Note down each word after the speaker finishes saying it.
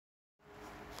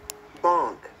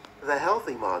Bonk, the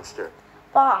healthy monster.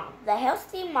 Bonk, the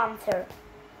healthy monster.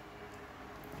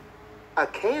 A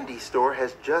candy store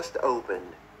has just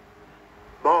opened.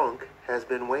 Bonk has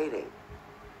been waiting.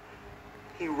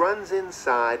 He runs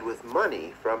inside with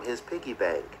money from his piggy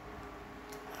bank.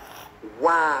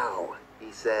 Wow,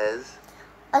 he says.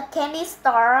 A candy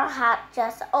store had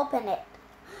just opened.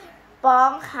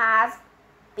 Bonk has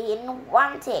been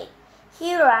wanting.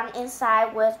 He ran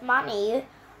inside with money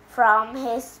from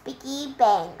his piggy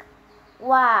bank.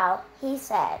 Wow, he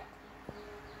said.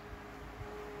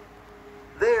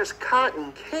 There's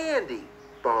cotton candy,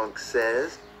 Bonk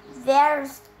says.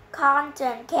 There's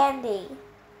cotton candy.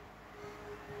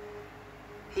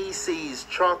 He sees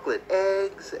chocolate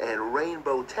eggs and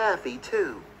rainbow taffy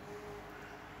too.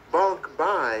 Bonk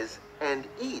buys and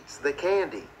eats the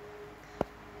candy.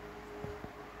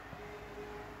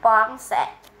 Bonk said.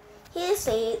 He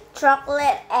sees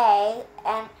chocolate egg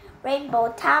and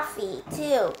rainbow taffy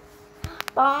too.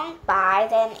 Bonk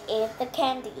buys and eats the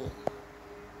candy.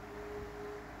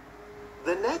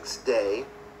 The next day,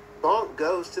 Bonk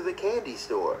goes to the candy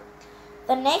store.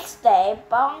 The next day,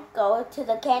 Bonk goes to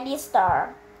the candy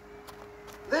store.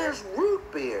 There's root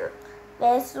beer,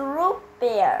 There's root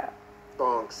beer,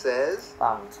 Bonk says.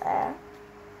 Bonk said.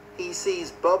 He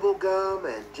sees bubble gum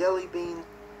and jelly beans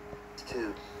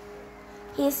too.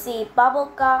 He sees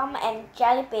bubble gum and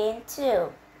jelly bean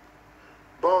too.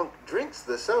 Bonk drinks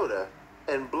the soda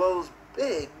and blows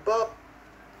big bubbles.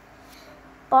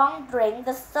 Bonk drinks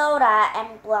the soda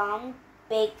and blows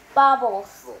big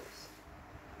bubbles.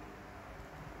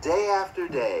 Day after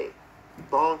day,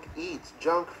 Bonk eats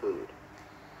junk food.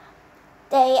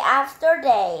 Day after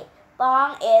day,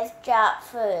 Bonk eats junk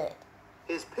food.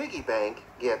 His piggy bank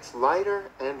gets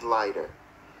lighter and lighter,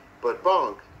 but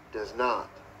Bonk does not.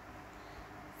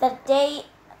 The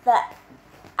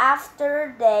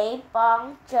after day,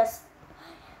 Bonk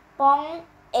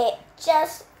eats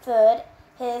just food.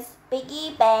 His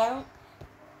piggy bank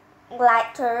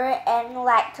lighter and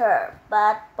lighter,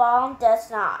 but Bonk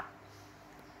does not.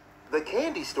 The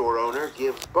candy store owner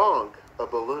gives Bonk a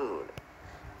balloon.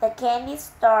 The candy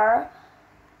store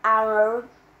owner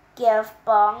gives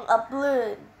Bonk a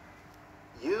balloon.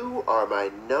 You are my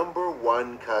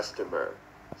 #1 customer,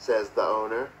 says the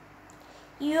owner.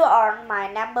 You are my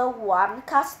 #1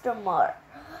 customer,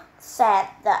 said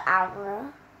the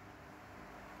owner.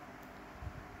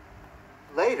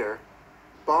 Later,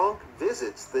 Bonk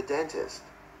visits the dentist.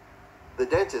 The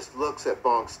dentist looks at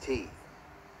Bonk's teeth.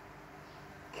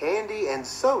 Candy and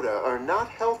soda are not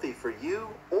healthy for you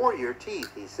or your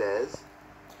teeth, he says.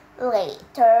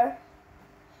 Later,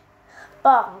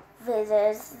 Bonk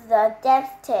visits the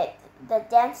dentist. The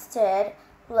dentist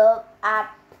looks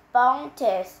at Bonk's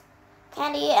teeth.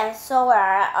 Candy and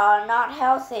soda are not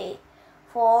healthy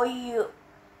for you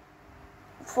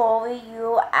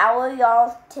or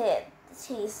your teeth,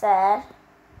 he said.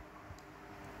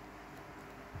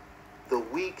 The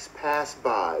weeks pass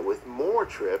by with more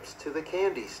trips to the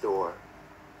candy store.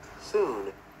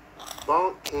 Soon,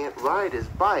 Bonk can't ride his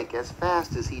bike as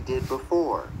fast as he did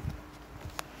before.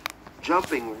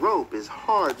 Jumping rope is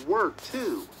hard work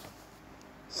too.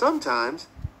 Sometimes,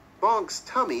 Bonk's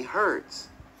tummy hurts.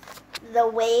 The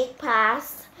week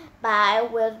passed by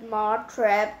with more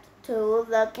trips to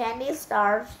the candy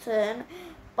store. Soon,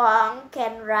 Bonk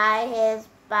can ride his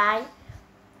bike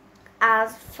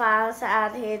as fast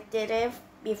as he did it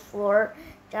before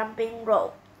jumping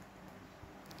rope.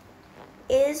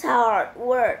 It's hard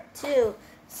work too.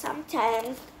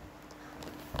 Sometimes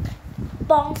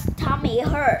Bonk's tummy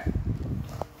hurt.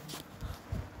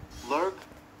 Lurk,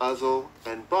 Uzzle,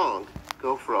 and Bonk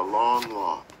go for a long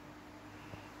walk.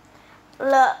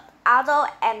 Look, Uzzle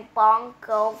and Bonk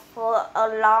go for a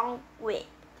long week.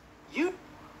 You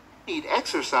need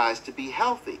exercise to be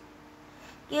healthy.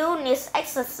 You need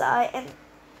exercise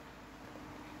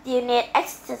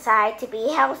to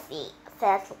be healthy,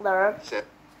 says Lurk.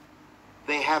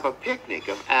 They have a picnic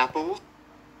of apples.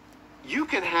 You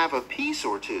can have a piece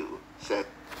or two, said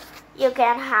You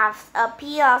can have a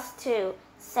piece too,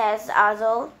 says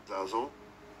Uzzle. Uzzle.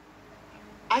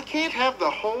 I can't have the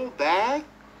whole bag,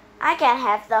 I can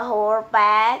have the whole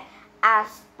bag,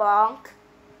 asks Bonk.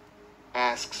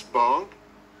 asks Bonk.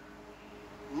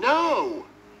 No,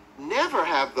 never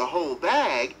have the whole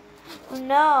bag,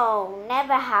 No,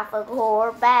 never have a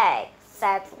whole bag,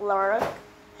 says Lurk.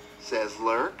 says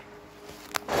Lurk.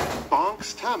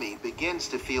 Bonk's tummy begins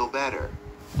to feel better.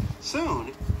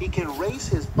 Soon, he can race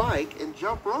his bike and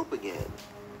jump rope again.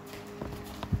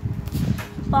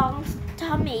 Bonk's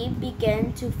tummy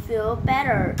began to feel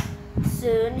better.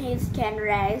 Soon he can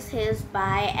raise his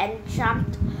bike and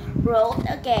jump rope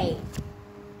again.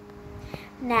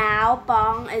 Now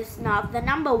Bonk is not the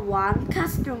number one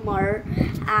customer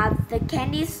at the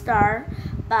candy store,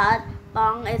 but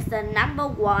Bonk is the number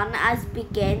one as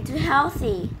began to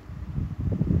healthy.